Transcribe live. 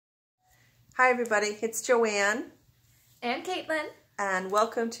Hi everybody, it's Joanne. And Caitlin. And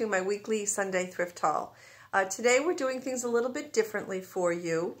welcome to my weekly Sunday thrift haul. Today we're doing things a little bit differently for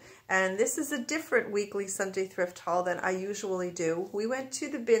you. And this is a different weekly Sunday thrift haul than I usually do. We went to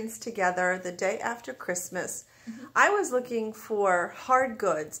the bins together the day after Christmas. I was looking for hard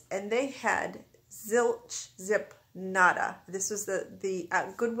goods and they had zilch, zip, nada. This was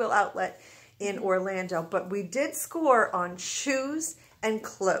the Goodwill Outlet in Orlando. But we did score on shoes and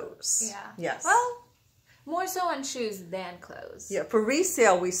clothes. Yeah. Yes. Well, more so on shoes than clothes. Yeah, for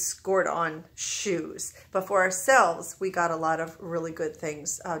resale, we scored on shoes. But for ourselves, we got a lot of really good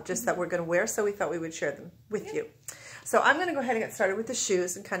things just that we're going to wear. So we thought we would share them with you. So I'm going to go ahead and get started with the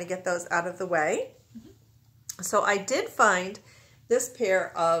shoes and kind of get those out of the way. So I did find this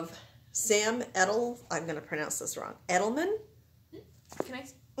pair of Sam Edel, I'm going to pronounce this wrong, Edelman. Can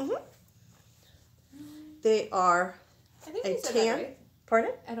I? They are I think a you said tan. that right.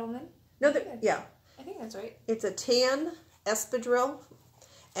 Pardon? Edelman? No, yeah. I think that's right. It's a tan espadrille,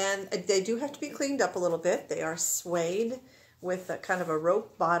 and they do have to be cleaned up a little bit. They are suede with a kind of a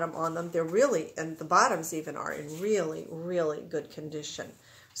rope bottom on them. They're really, and the bottoms even are in really, really good condition.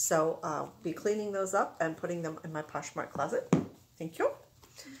 So I'll be cleaning those up and putting them in my Poshmark closet. Thank you.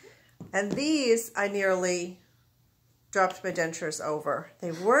 And these, I nearly dropped my dentures over.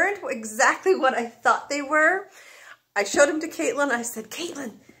 They weren't exactly what I thought they were. I showed them to Caitlin. I said,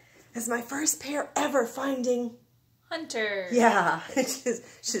 Caitlin, this is my first pair ever finding Hunter. Yeah.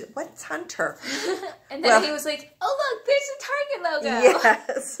 She's, what's Hunter? And then he was like, oh, look, there's a Target logo.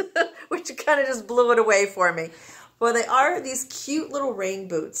 Yes. Which kind of just blew it away for me. Well, they are these cute little rain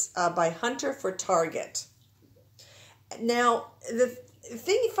boots by Hunter for Target. Now, the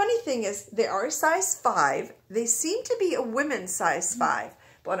funny thing is they are a size 5. They seem to be a women's size 5.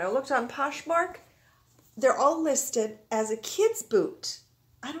 But when I looked on Poshmark, they're all listed as a kid's boot.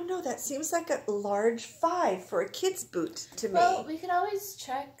 I don't know, that seems like a large 5 for a kid's boot to me. Well, we could always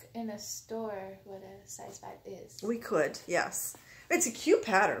check in a store what a size 5 is. We could, yes. It's a cute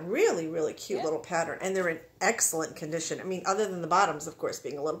pattern, really, really cute little pattern. And they're in excellent condition. I mean, other than the bottoms, of course,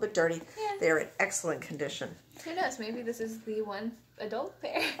 being a little bit dirty, they're in excellent condition. Who knows, maybe this is the one adult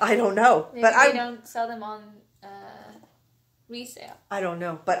pair. I don't know. Maybe but they don't sell them on resale. I don't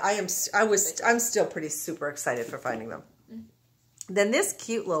know, but I'm still pretty super excited for finding them. Then this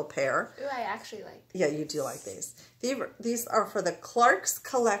cute little pair. Ooh, I actually like these. Yeah, you do like these. These are for the Clark's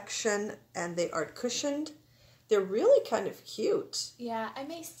collection, and they are cushioned. They're really kind of cute. Yeah, I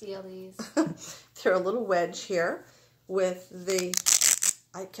may steal these. They're a little wedge here with the,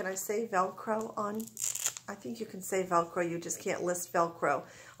 can I say Velcro on? I think you can say Velcro. You just can't list Velcro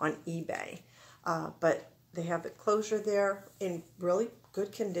on eBay. But they have the closure there in really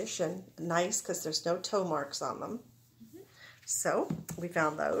good condition. Nice because there's no toe marks on them. So we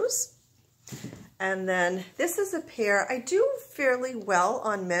found those. And then this is a pair. I do fairly well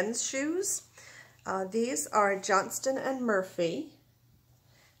on men's shoes. These are Johnston and Murphy.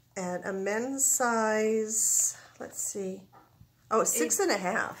 And a men's size, let's see. Oh,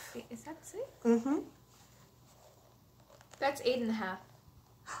 6.5. Is that 6? Mm-hmm. That's 8.5.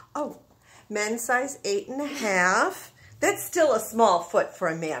 Oh, men's size 8.5. That's still a small foot for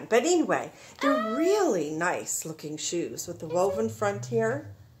a man. But anyway, they're really nice looking shoes with the woven front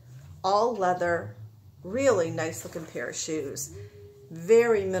here. All leather. Really nice looking pair of shoes.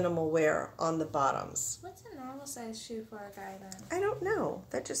 Very minimal wear on the bottoms. What's a normal size shoe for a guy then? I don't know.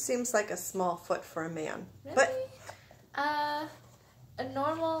 That just seems like a small foot for a man. Really? But a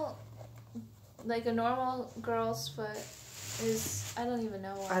normal girl's foot is, I don't even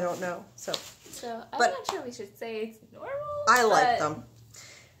know what. I don't know. So I'm not sure we should say it's normal. I like them.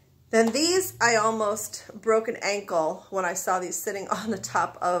 Then these, I almost broke an ankle when I saw these sitting on the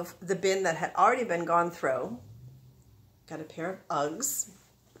top of the bin that had already been gone through. Got a pair of Uggs.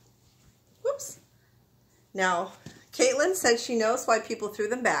 Whoops. Now, Caitlin said she knows why people threw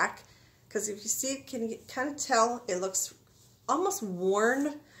them back. Because if you see, can you kind of tell it looks almost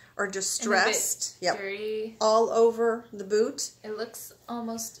worn or distressed. And a bit dirty. All over the boot. It looks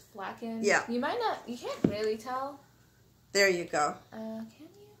almost blackened. Yeah. You can't really tell. There you go. Can you? I don't know.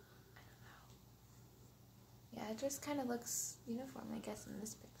 Yeah, it just kind of looks uniform, I guess, in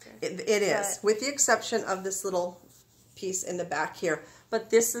this picture. It is, with the exception of this little piece in the back here. But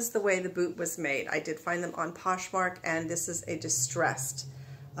this is the way the boot was made. I did find them on Poshmark, and this is a distressed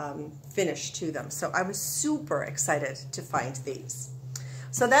finish to them. So I was super excited to find these.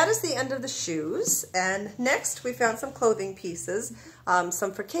 So that is the end of the shoes. And next we found some clothing pieces,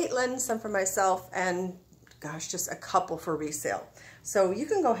 some for Caitlin, some for myself, and gosh, just a couple for resale. So you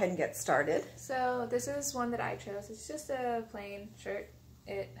can go ahead and get started. So this is one that I chose. It's just a plain shirt.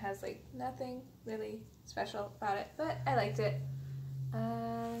 It has like nothing really special about it, but I liked it.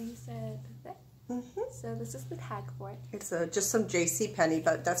 You said that. So this is the tag for it. It's just some JCPenney,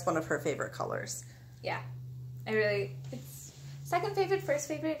 but that's one of her favorite colors. Yeah, it's second favorite, first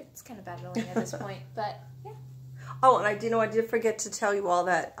favorite. It's kind of battling at this point, but yeah. Oh, and I did forget to tell you all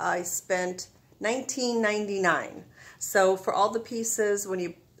that I spent $19.99. So for all the pieces, when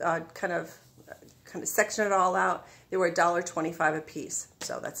you kind of section it all out, they were $1.25 a piece.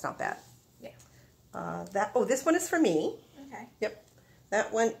 So that's not bad. Yeah. This one is for me. Okay. Yep.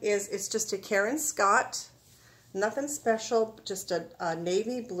 That one it's just a Karen Scott. Nothing special, just a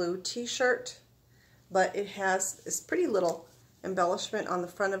navy blue t-shirt. But it has this pretty little embellishment on the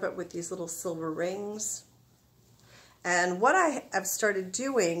front of it with these little silver rings. And what I have started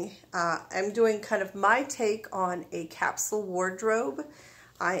doing, I'm doing kind of my take on a capsule wardrobe.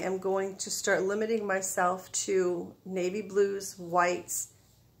 I am going to start limiting myself to navy blues, whites,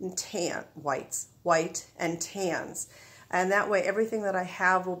 and white and tans. And that way everything that I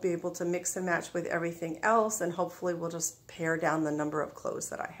have will be able to mix and match with everything else, and hopefully we'll just pare down the number of clothes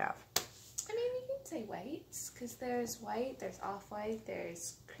that I have. I mean, you can say whites, because there's white, there's off-white,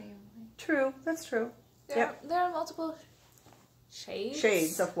 there's cream white. True, that's true. There are multiple shades.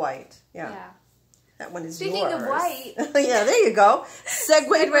 Shades of white, yeah. That one is Speaking yours. of white. Yeah, there you go. Segued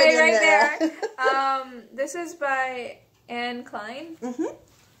right in there. This is by Anne Klein.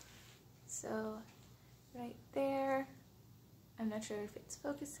 So, right there. I'm not sure if it's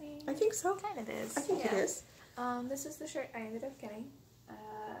focusing. I think so. Kind of is. I think it is. This is the shirt I ended up getting.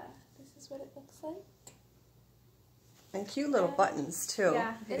 This is what it looks like. And cute little buttons too.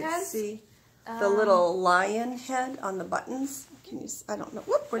 Yeah, You it can has see the little lion head on the buttons. Can you? I don't know.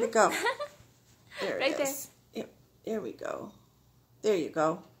 Whoop! Where'd it go? There it is. Yep. There we go. There you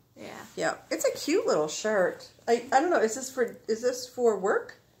go. Yeah. Yeah. It's a cute little shirt. I don't know. Is this for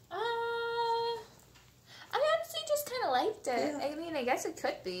work? I honestly just kind of liked it. Yeah. I mean, I guess it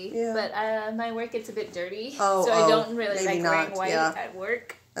could be, Yeah. but my work gets a bit dirty, Oh, so I don't really like not. wearing white Yeah. at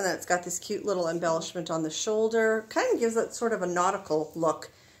work. And then it's got this cute little embellishment on the shoulder. Kind of gives it sort of a nautical look.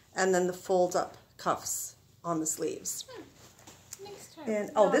 And then the fold-up cuffs on the sleeves. Next turn.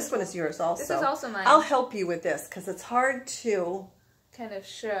 And this one is yours also. This is also mine. I'll help you with this because it's hard to kind of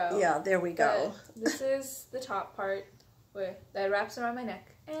show. Yeah, there we go. But this is the top part that wraps around my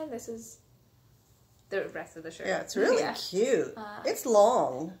neck, and this is the rest of the shirt. Yeah, it's really cute. It's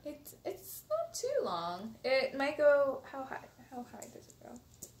long. It's not too long. It might go how high? How high does it go?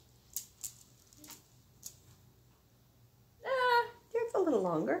 Yeah, it's a little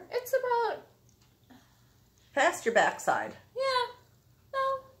longer. It's about Past your backside. yeah, no,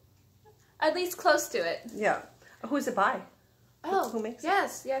 at least close to it. Yeah. Who's it by? Oh, who makes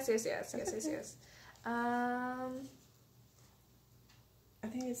yes. I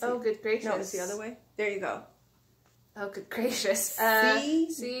think it's oh, good gracious. No, it's the other way. There you go. Oh, good gracious.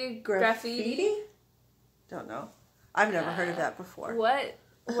 See graffiti? Don't know. I've never heard of that before. What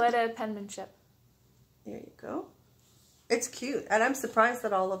a penmanship. There you go. It's cute. And I'm surprised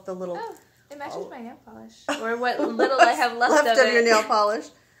that all of the little... Oh, it matches my nail polish. Or what little I have left of your nail polish.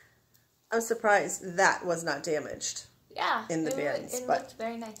 I'm surprised that was not damaged. Yeah. In the bins. It looked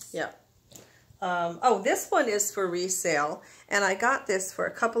very nice. Yeah. This one is for resale. And I got this for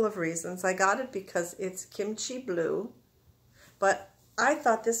a couple of reasons. I got it because it's kimchi blue. But I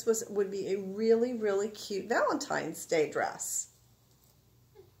thought this would be a really, really cute Valentine's Day dress.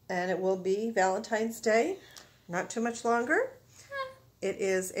 And it will be Valentine's Day. Not too much longer. It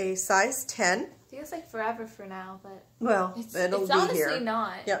is a size 10. Feels like forever for now, but well, it'll be honestly here.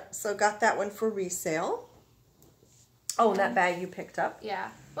 Not. Yep. So got that one for resale. Oh, and that bag you picked up.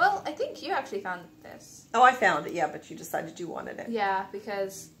 Yeah. Well, I think you actually found this. Oh, I found it. Yeah, but you decided you wanted it. Yeah,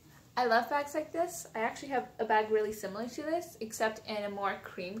 because I love bags like this. I actually have a bag really similar to this, except in a more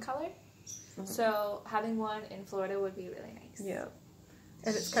cream color. Mm-hmm. So having one in Florida would be really nice. Yeah.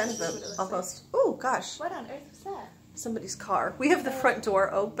 And it's kind of almost, oh gosh. What on earth was that? Somebody's car. We have the front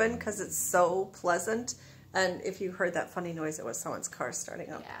door open because it's so pleasant. And if you heard that funny noise, it was someone's car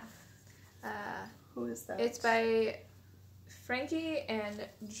starting up. Yeah. Who is that? It's by Frankie and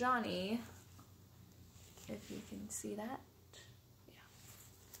Johnny. If you can see that.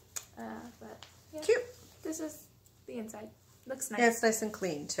 Yeah. But yeah. Cute. This is the inside. Looks nice. Yeah, it's nice and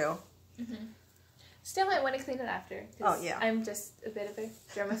clean too. Mm-hmm. Still might want to clean it after. Oh, yeah. I'm just a bit of a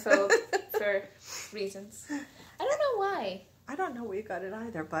germaphobe for reasons. I don't know why. I don't know where you got it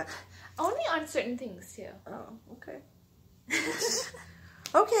either, but... Only on certain things, too. Oh, okay.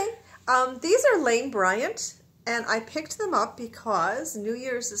 Okay. These are Lane Bryant, And I picked them up because New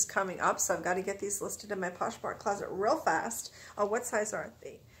Year's is coming up, so I've got to get these listed in my Poshmark closet real fast. Oh, what size are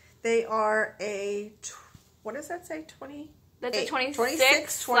they? They are a, what does that say, 20? That's a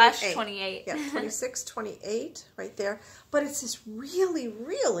 26/28. Yeah, 26/28 right there. But it's this really,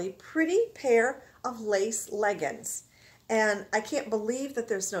 really pretty pair of lace leggings. And I can't believe that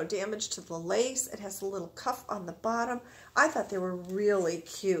there's no damage to the lace. It has a little cuff on the bottom. I thought they were really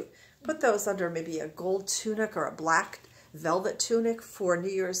cute. Put those under maybe a gold tunic or a black velvet tunic for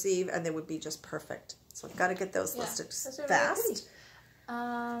New Year's Eve, and they would be just perfect. So I've got to get those listed fast.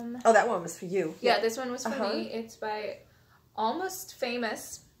 Really oh, that one was for you. Yeah, this one was for me. It's by Almost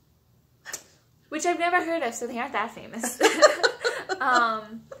Famous, which I've never heard of, so they aren't that famous.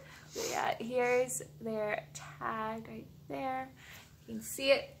 Yeah, here's their tag right there. You can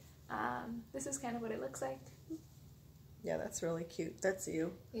see it. This is kind of what it looks like. Yeah, that's really cute. That's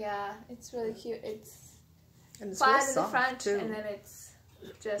you. Yeah, it's really cute. It's and it's flat in the front, too. And then it's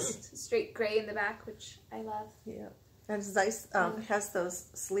just straight gray in the back, which I love. Yeah, and it's nice. It has those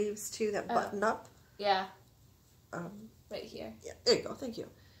sleeves too that button up. Yeah. Right here. Yeah, there you go. Thank you.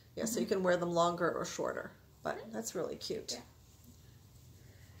 Yeah, so you can wear them longer or shorter, but that's really cute. Yeah.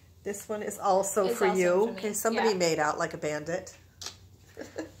 This one is also for you. Okay, somebody made out like a bandit.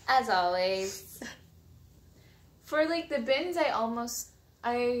 As always. For like the bins,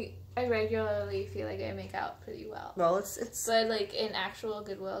 I regularly feel like I make out pretty well. Well, it's but like in actual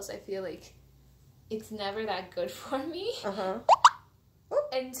Goodwills, I feel like it's never that good for me.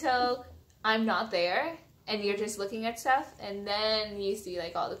 Until I'm not there and you're just looking at stuff, and then you see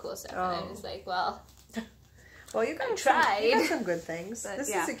like all the cool stuff, and I'm just like, well. Well, you got some good things. But, this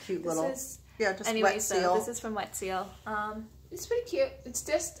is a cute little, just wet seal. This is from Wet Seal. It's pretty cute. It's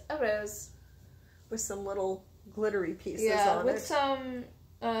just a rose with some little glittery pieces on it. Yeah, with some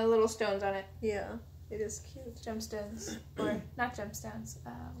little stones on it. Yeah, it is cute. Gemstones, or not gemstones.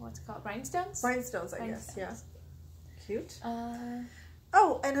 What's it called? Rhinestones. Rhinestones, I guess. Yeah. Cute.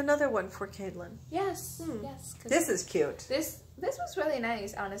 Oh, and another one for Caitlin. Yes. Yes. This is cute. This was really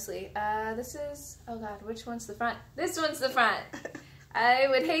nice, honestly. This is, oh god, which one's the front? This one's the front. I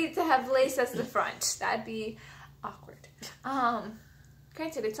would hate to have lace as the front. That'd be awkward.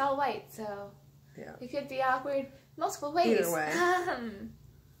 Granted, it's all white, so it could be awkward multiple ways. Either way.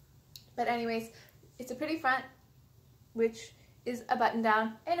 But anyways, it's a pretty front, which is a button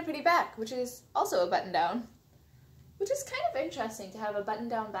down, and a pretty back, which is also a button down. Which is kind of interesting to have a button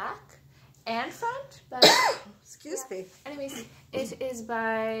down back and front, but excuse me. Anyways, it is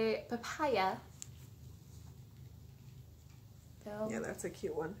by Papaya. So, yeah, that's a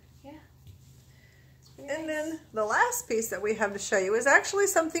cute one. Yeah. And then the last piece that we have to show you is actually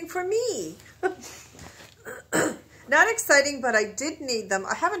something for me. Not exciting, but I did need them.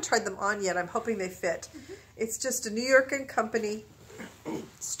 I haven't tried them on yet. I'm hoping they fit. It's just a New York & Company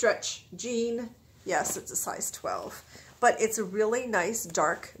stretch jean. Yes, it's a size 12. But it's a really nice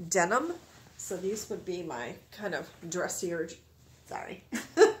dark denim. So these would be my kind of dressier,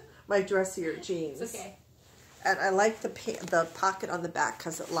 my dressier jeans. It's okay. And I like the pocket on the back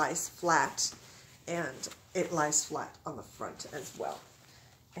because it lies flat. And it lies flat on the front as well.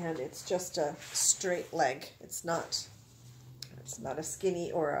 And it's just a straight leg. It's not a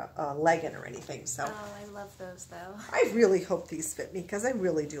skinny or a legging or anything. So I love those though. I really hope these fit me because I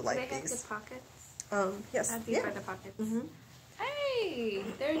really do like these. They have good pockets. Yes. These are the pockets. Hey,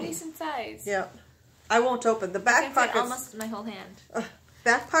 they're a decent size. Yeah. I won't open the back pockets. Almost my whole hand.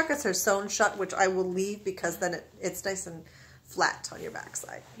 Back pockets are sewn shut, which I will leave because then it's nice and flat on your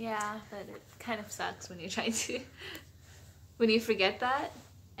backside. Yeah, but it kind of sucks when you're trying to, when you forget that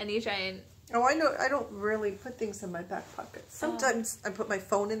and you try and. Oh, I know. I don't really put things in my back pockets. Sometimes I put my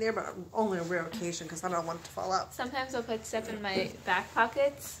phone in there, but only on a rare occasion because I don't want it to fall out. Sometimes I'll put stuff in my back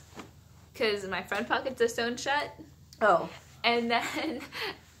pockets because my front pockets are sewn shut. Oh. And then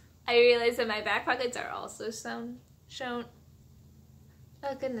I realize that my back pockets are also shown.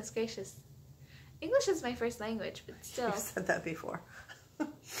 Oh, goodness gracious. English is my first language, but still. You've said that before.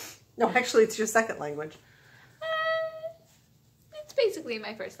 No, actually, it's your second language. It's basically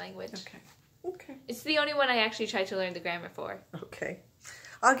my first language. Okay. Okay. It's the only one I actually tried to learn the grammar for. Okay.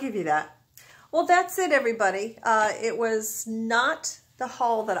 I'll give you that. Well, that's it, everybody. It was not the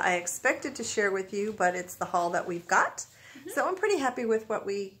haul that I expected to share with you, but it's the haul that we've got. So I'm pretty happy with what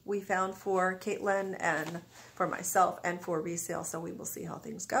we found for Caitlin and for myself and for resale. So we will see how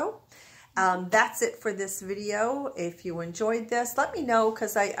things go. That's it for this video. If you enjoyed this, let me know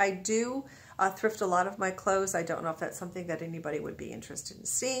because I do thrift a lot of my clothes. I don't know if that's something that anybody would be interested in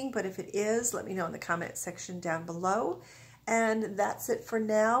seeing, but if it is, let me know in the comment section down below. And that's it for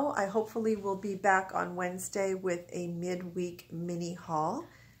now. I hopefully will be back on Wednesday with a midweek mini haul.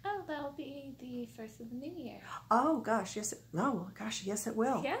 Oh, that'll be the first of the new year. Oh gosh, yes. Yes it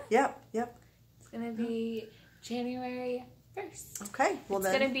will. Yeah. Yep. It's gonna be January 1st. Okay. Well,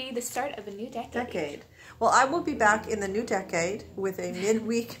 it's gonna be the start of a new decade. Well, I will be back in the new decade with a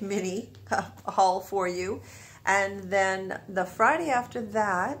midweek mini haul for you. And then the Friday after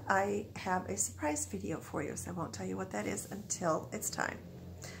that, I have a surprise video for you. So I won't tell you what that is until it's time.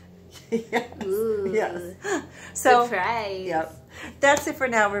 Yes. Ooh, yes. So, surprise. Yep. That's it for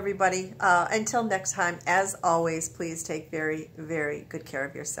now, everybody. Until next time, as always, please take very, very good care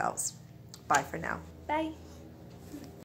of yourselves. Bye for now. Bye.